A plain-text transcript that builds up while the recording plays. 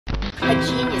A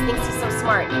genius, thinks he's so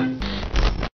smart.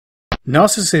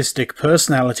 Narcissistic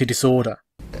personality disorder.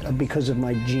 Because of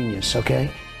my genius,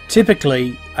 okay?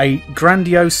 Typically, a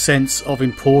grandiose sense of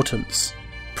importance,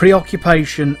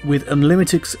 preoccupation with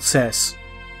unlimited success,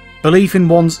 belief in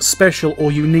one's special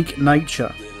or unique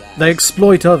nature. They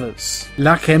exploit others,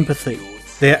 lack empathy,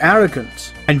 they are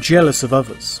arrogant and jealous of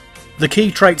others. The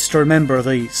key traits to remember are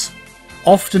these: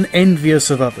 often envious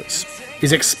of others,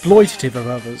 is exploitative of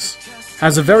others,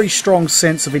 has a very strong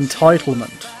sense of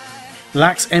entitlement,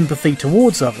 lacks empathy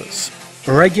towards others,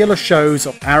 regular shows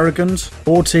of arrogant,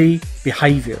 haughty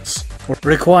behaviours,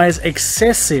 requires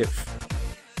excessive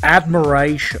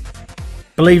admiration,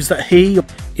 believes that he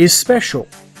is special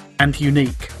and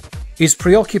unique, is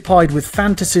preoccupied with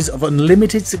fantasies of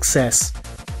unlimited success,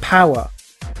 power,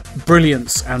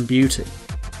 brilliance and beauty.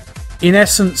 In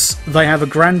essence, they have a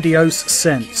grandiose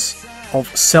sense of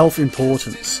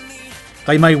self-importance.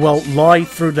 They may well lie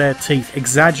through their teeth,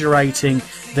 exaggerating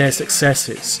their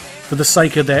successes for the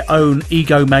sake of their own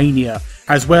egomania,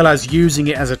 as well as using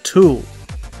it as a tool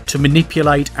to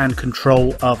manipulate and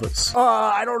control others.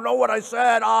 I don't know what I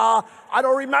said. I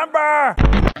don't remember. I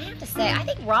have to say, I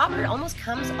think Robert almost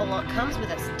comes with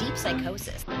a deep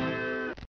psychosis.